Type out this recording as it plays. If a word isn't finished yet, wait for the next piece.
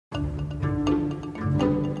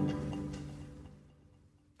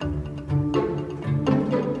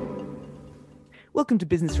Welcome to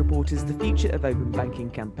Business Reporter's The Future of Open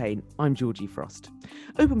Banking campaign. I'm Georgie Frost.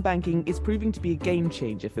 Open banking is proving to be a game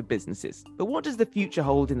changer for businesses. But what does the future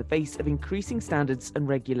hold in the face of increasing standards and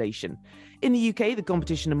regulation? In the UK, the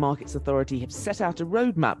Competition and Markets Authority have set out a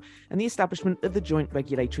roadmap and the establishment of the Joint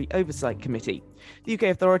Regulatory Oversight Committee. The UK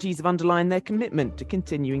authorities have underlined their commitment to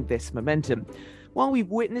continuing this momentum. While we've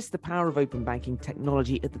witnessed the power of open banking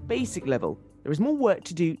technology at the basic level, there is more work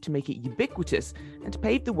to do to make it ubiquitous and to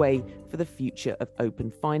pave the way for the future of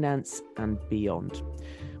open finance and beyond.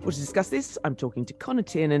 Well, to discuss this, I'm talking to Connor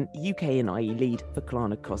Tiernan, UK and IE lead for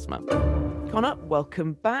Klarna Kosma. Connor,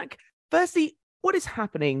 welcome back. Firstly, what is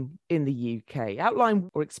happening in the UK?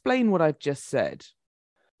 Outline or explain what I've just said.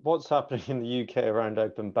 What's happening in the UK around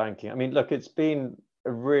open banking? I mean, look, it's been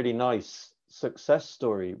a really nice success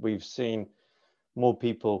story. We've seen more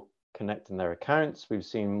people connecting their accounts. We've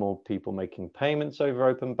seen more people making payments over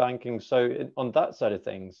open banking. So on that side of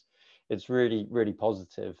things, it's really, really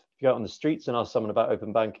positive. If you go out on the streets and ask someone about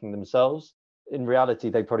open banking themselves, in reality,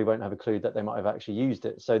 they probably won't have a clue that they might have actually used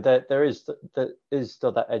it. So there is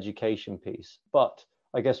still that education piece. But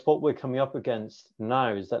I guess what we're coming up against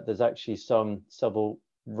now is that there's actually several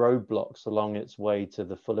roadblocks along its way to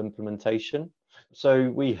the full implementation. So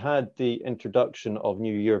we had the introduction of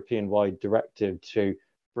new European-wide directive to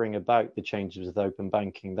bring about the changes with open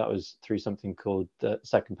banking. That was through something called the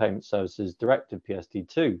Second Payment Services Directive,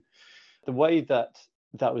 PSD2. The way that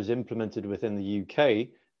was implemented within the UK,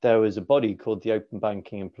 there was a body called the Open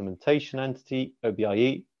Banking Implementation Entity,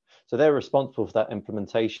 OBIE. So they're responsible for that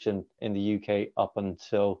implementation in the UK up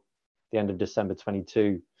until the end of December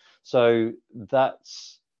 22. So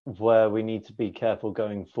that's where we need to be careful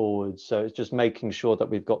going forward. So it's just making sure that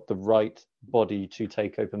we've got the right body to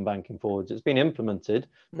take open banking forwards. It's been implemented,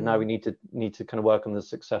 but now we need to kind of work on the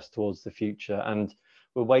success towards the future. And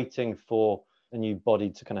we're waiting for a new body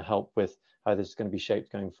to kind of help with how this is going to be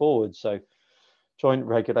shaped going forward. So Joint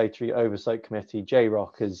Regulatory Oversight Committee,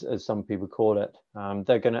 JROC, as some people call it,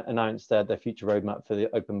 they're going to announce their future roadmap for the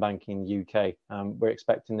open banking in the UK. We're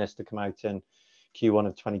expecting this to come out in Q1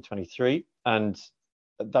 of 2023. And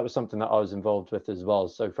that was something that I was involved with as well.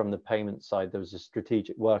 So from the payment side, there was a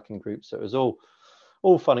strategic working group. So it was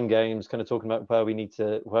all fun and games, kind of talking about where we need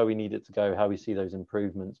it to go, how we see those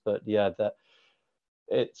improvements. But yeah, that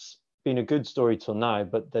it's been a good story till now,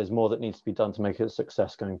 but there's more that needs to be done to make it a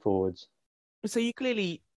success going forwards. So you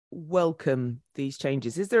clearly welcome these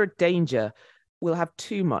changes. Is there a danger we'll have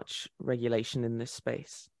too much regulation in this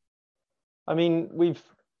space? I mean,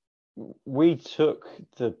 we took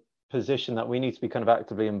the position that we need to be kind of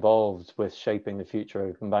actively involved with shaping the future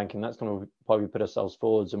of open banking. That's kind of why we put ourselves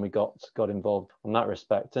forwards and we got involved on that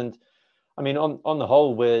respect. And I mean, on the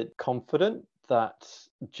whole, we're confident that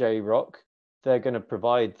JROC, they're going to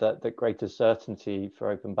provide that greater certainty for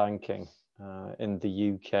open banking in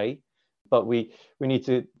the UK. But we need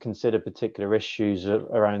to consider particular issues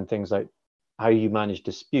around things like how you manage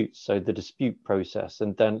disputes, so the dispute process,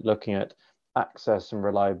 and then looking at access and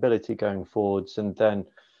reliability going forwards, and then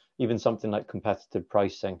even something like competitive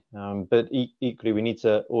pricing. But equally, we need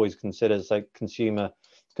to always consider like consumer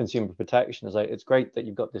protection. It's great that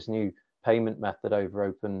you've got this new payment method over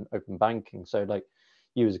open banking. So like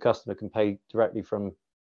you as a customer can pay directly from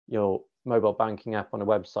your mobile banking app on a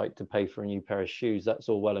website to pay for a new pair of shoes. That's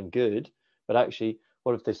all well and good. But actually,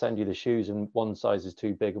 what if they send you the shoes and one size is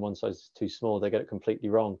too big and one size is too small? They get it completely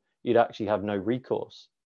wrong. You'd actually have no recourse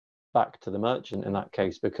back to the merchant in that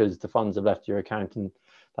case because the funds have left your account and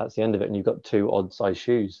that's the end of it. And you've got two odd size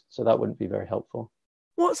shoes. So that wouldn't be very helpful.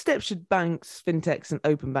 What steps should banks, fintechs and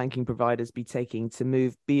open banking providers be taking to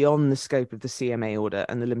move beyond the scope of the CMA order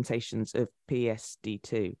and the limitations of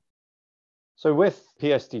PSD2? So with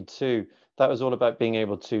PSD2, that was all about being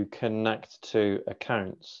able to connect to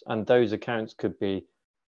accounts. And those accounts could be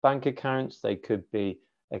bank accounts. They could be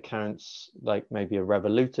accounts like maybe a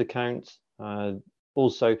Revolut account,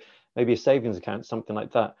 also maybe a savings account, something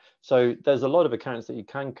like that. So there's a lot of accounts that you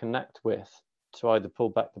can connect with to either pull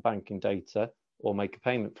back the banking data or make a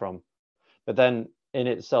payment from. But then in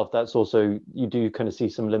itself, that's also, you do kind of see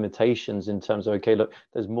some limitations in terms of, okay, look,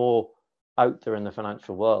 there's more out there in the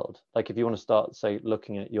financial world. Like if you want to start, say,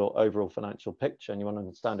 looking at your overall financial picture and you want to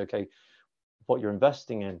understand, okay, what you're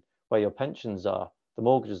investing in, where your pensions are, the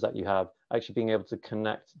mortgages that you have, actually being able to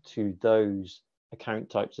connect to those account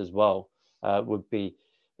types as well would be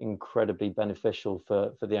incredibly beneficial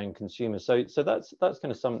for the end consumer. So that's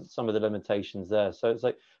kind of some of the limitations there. So it's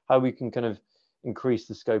like how we can kind of increase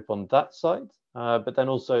the scope on that side, but then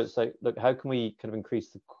also it's like, look, how can we kind of increase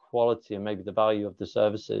the quality and maybe the value of the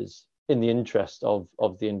services in the interest of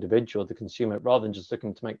the individual, the consumer, rather than just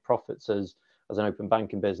looking to make profits as an open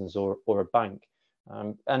banking business or a bank.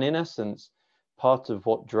 And in essence, part of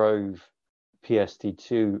what drove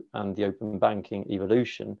PSD2 and the open banking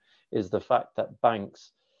evolution is the fact that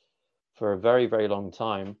banks, for a very, very long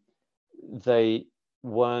time, they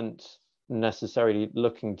weren't necessarily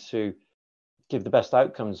looking to give the best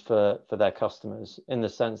outcomes for their customers, in the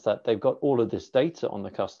sense that they've got all of this data on the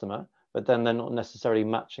customer, but then they're not necessarily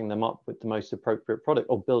matching them up with the most appropriate product,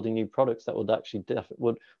 or building new products that would actually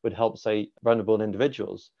would help, say, vulnerable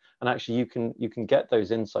individuals. And actually you can get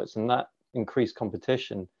those insights, and that increased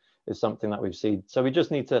competition is something that we've seen. So we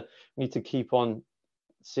just need to keep on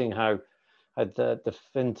seeing how the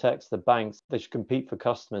fintechs, the banks, they should compete for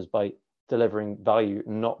customers by delivering value,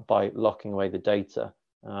 not by locking away the data.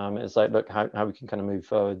 It's like, look, how we can kind of move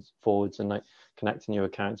forwards and like connect to new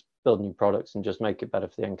accounts, build new products, and just make it better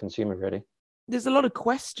for the end consumer, really. There's a lot of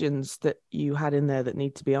questions that you had in there that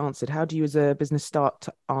need to be answered. How do you as a business start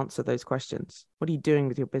to answer those questions? What are you doing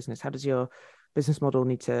with your business? How does your business model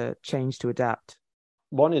need to change to adapt?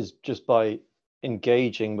 One is just by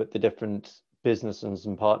engaging with the different businesses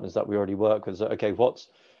and partners that we already work with. So, okay, what's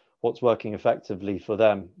working effectively for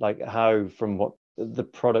them? Like how, from what the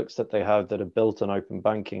products that they have that are built on open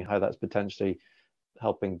banking, how that's potentially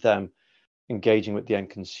helping them. Engaging with the end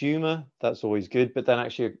consumer, that's always good. But then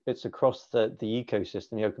actually it's across the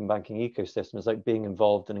ecosystem, the open banking ecosystem. Is like being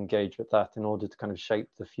involved and engaged with that in order to kind of shape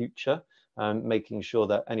the future, making sure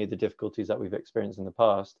that any of the difficulties that we've experienced in the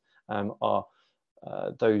past are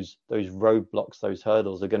those roadblocks, those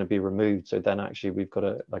hurdles are going to be removed. So then actually we've got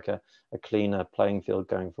a cleaner playing field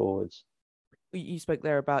going forwards. You spoke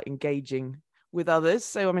there about engaging with others.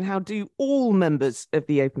 So, I mean, how do all members of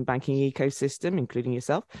the open banking ecosystem, including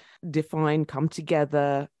yourself, define, come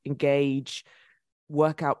together, engage,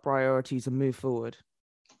 work out priorities and move forward?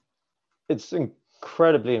 It's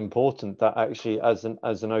incredibly important that actually as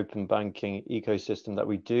an open banking ecosystem that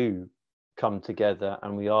we do come together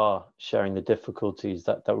and we are sharing the difficulties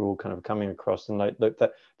that we're all kind of coming across. And like, look,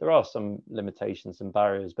 that there are some limitations and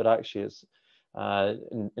barriers, but actually it's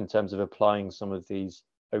in terms of applying some of these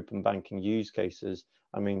open banking use cases.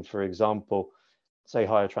 I mean, for example, say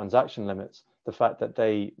higher transaction limits, the fact that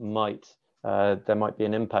there might be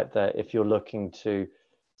an impact there if you're looking to,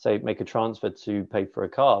 say, make a transfer to pay for a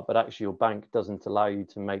car, but actually your bank doesn't allow you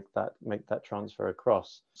to make that transfer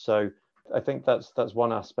across. So I think that's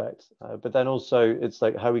one aspect, but then also it's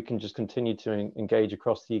like how we can just continue to engage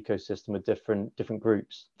across the ecosystem with different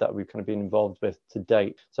groups that we've kind of been involved with to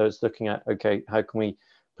date. So it's looking at, okay, how can we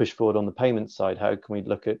push forward on the payment side? How can we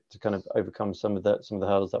look at to kind of overcome some of the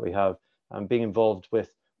hurdles that we have? Being involved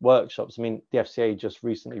with workshops. I mean, the FCA just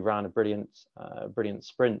recently ran a brilliant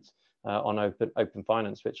sprint on open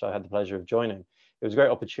finance, which I had the pleasure of joining. It was a great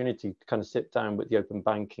opportunity to kind of sit down with the open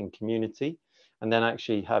banking community and then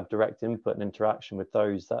actually have direct input and interaction with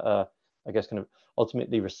those that are, I guess, kind of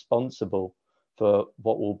ultimately responsible for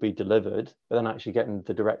what will be delivered, but then actually getting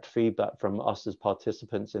the direct feedback from us as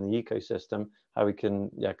participants in the ecosystem, how we can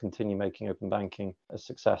continue making open banking a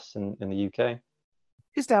success in the UK.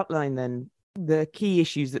 Just outline then the key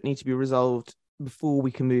issues that need to be resolved before we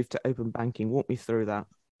can move to open banking. Walk me through that.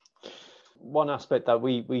 One aspect that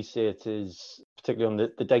we see it is particularly on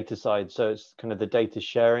the data side. So it's kind of the data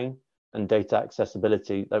sharing and data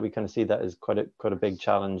accessibility that we kind of see that as quite a big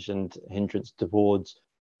challenge and hindrance towards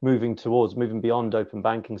moving beyond open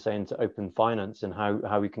banking, say into open finance, and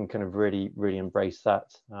how we can kind of really embrace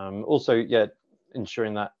that. Also,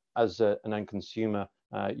 ensuring that as an end consumer,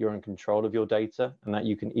 you're in control of your data and that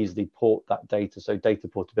you can easily port that data. So data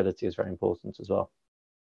portability is very important as well.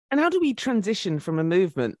 And how do we transition from a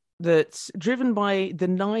movement that's driven by the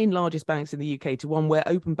 9 largest banks in the UK to one where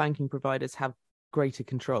open banking providers have greater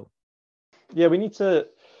control? Yeah, we need to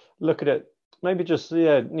look at it. Maybe just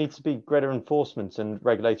needs to be greater enforcement and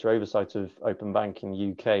regulatory oversight of open banking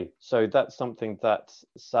in the UK. So that's something that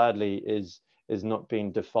sadly is not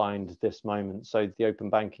being defined at this moment. So the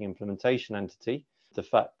open banking implementation entity, the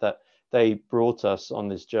fact that they brought us on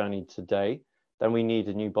this journey today, then we need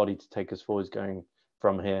a new body to take us forwards going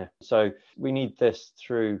from here. So we need this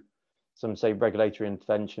through some, say, regulatory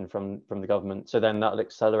intervention from the government. So then that'll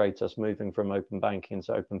accelerate us moving from open banking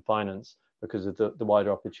to open finance because of the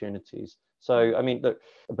wider opportunities. So, I mean, look,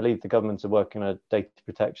 I believe the governments are working on a data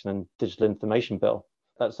protection and digital information bill.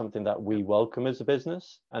 That's something that we welcome as a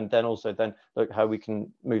business. And then also look how we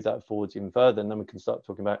can move that forwards even further. And then we can start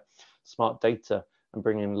talking about smart data and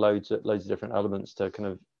bringing in loads of different elements to kind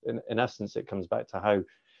of, in essence, it comes back to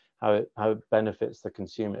how it benefits the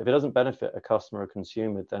consumer. If it doesn't benefit a customer or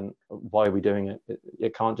consumer, then why are we doing it?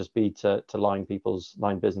 It can't just be to line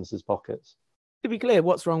businesses' pockets. To be clear,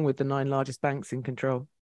 what's wrong with the 9 largest banks in control?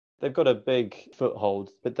 they've got a big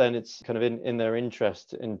foothold, but then it's kind of in their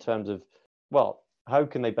interest in terms of, well, how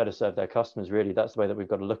can they better serve their customers? Really, that's the way that we've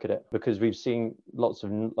got to look at it, because we've seen lots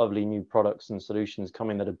of lovely new products and solutions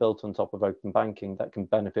coming that are built on top of open banking that can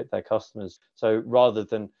benefit their customers. So rather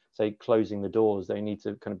than say closing the doors, they need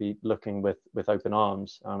to kind of be looking with open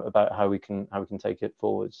arms about how we can take it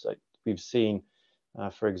forward. So we've seen,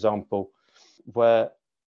 for example, where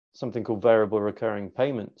something called variable recurring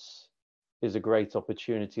payments is a great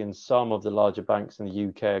opportunity, and some of the larger banks in the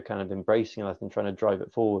UK are kind of embracing that and trying to drive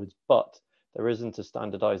it forward. But there isn't a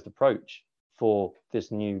standardized approach for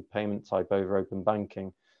this new payment type over open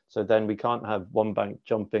banking. So then we can't have one bank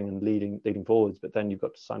jumping and leading forwards, but then you've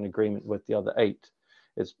got to sign an agreement with the other 8.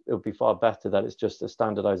 It'll be far better that it's just a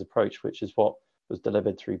standardized approach, which is what was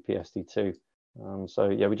delivered through PSD2. So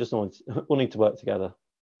yeah, we just all need to work together.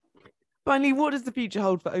 Finally, what does the future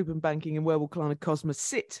hold for open banking, and where will Klarna Kosma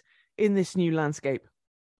sit in this new landscape?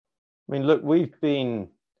 I mean, look, we've been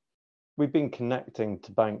connecting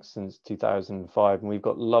to banks since 2005, and we've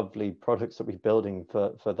got lovely products that we're building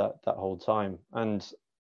for that whole time. And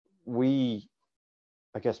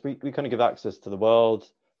I guess we kind of give access to the world,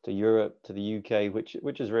 to Europe, to the UK,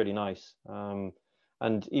 which is really nice.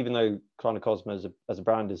 And even though Klarna Kosma as a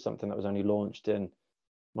brand is something that was only launched in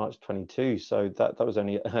March 22, so that was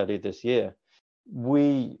only earlier this year,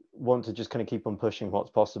 we want to just kind of keep on pushing what's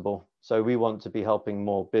possible. So we want to be helping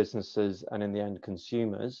more businesses and in the end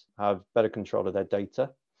consumers have better control of their data,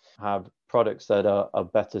 have products that are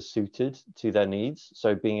better suited to their needs.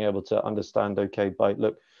 So being able to understand, okay,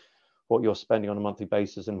 look, what you're spending on a monthly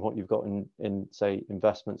basis and what you've got in say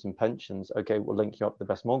investments and pensions, okay, we'll link you up with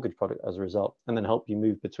the best mortgage product as a result, and then help you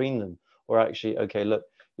move between them. Or actually, okay, look,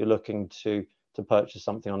 you're looking to purchase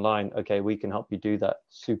something online, okay, we can help you do that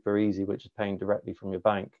super easy, which is paying directly from your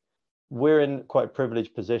bank. We're in quite a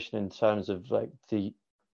privileged position in terms of like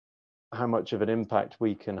how much of an impact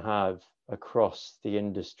we can have across the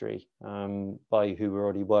industry by who we're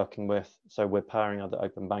already working with. So we're powering other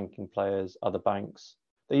open banking players, other banks.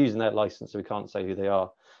 They're using their license, so we can't say who they are,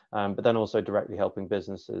 but then also directly helping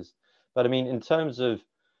businesses. But I mean, in terms of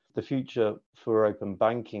the future for open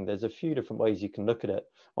banking, there's a few different ways you can look at it.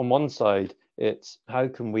 On one side, it's how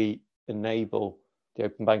can we enable the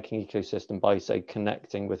open banking ecosystem by, say,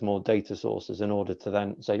 connecting with more data sources in order to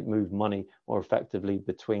then, say, move money more effectively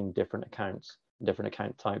between different accounts, different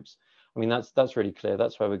account types. I mean, that's really clear.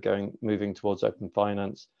 That's where we're moving towards open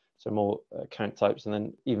finance, so more account types, and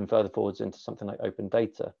then even further forwards into something like open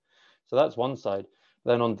data. So that's one side.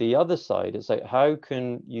 Then on the other side, it's like, how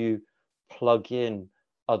can you plug in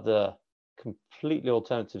other completely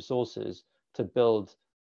alternative sources to build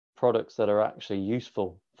products that are actually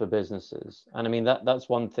useful for businesses? And I mean, that's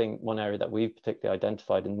one area that we've particularly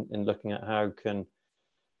identified in looking at how can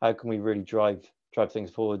we really drive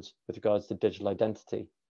things forwards with regards to digital identity.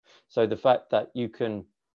 So the fact that you can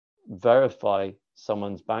verify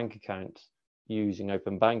someone's bank account using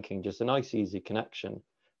open banking, just a nice easy connection,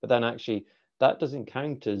 but then actually that doesn't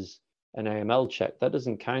count as an AML check. That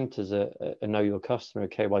doesn't count as a know your customer, a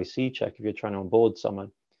KYC check if you're trying to onboard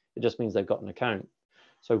someone. It just means they've got an account.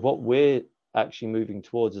 So what we're actually moving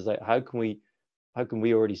towards is like, how can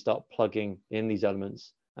we already start plugging in these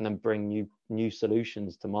elements and then bring new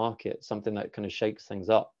solutions to market, something that kind of shakes things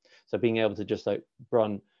up. So being able to just like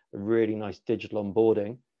run a really nice digital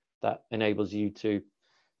onboarding that enables you to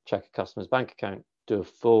check a customer's bank account, do a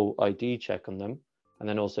full ID check on them, and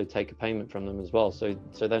then also take a payment from them as well. So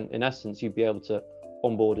then in essence, you'd be able to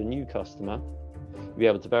onboard a new customer, you'd be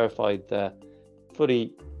able to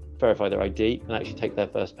fully verify their ID and actually take their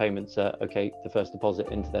first payments, the first deposit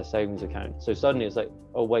into their savings account. So suddenly it's like,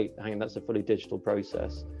 oh wait, hang on, that's a fully digital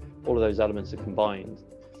process. All of those elements are combined.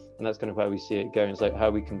 And that's kind of where we see it going. It's like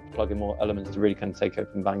how we can plug in more elements to really kind of take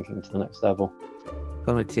open banking to the next level.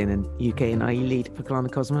 Conor Tiernan, UK and IE lead for Klarna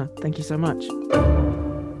Kosma. Thank you so much.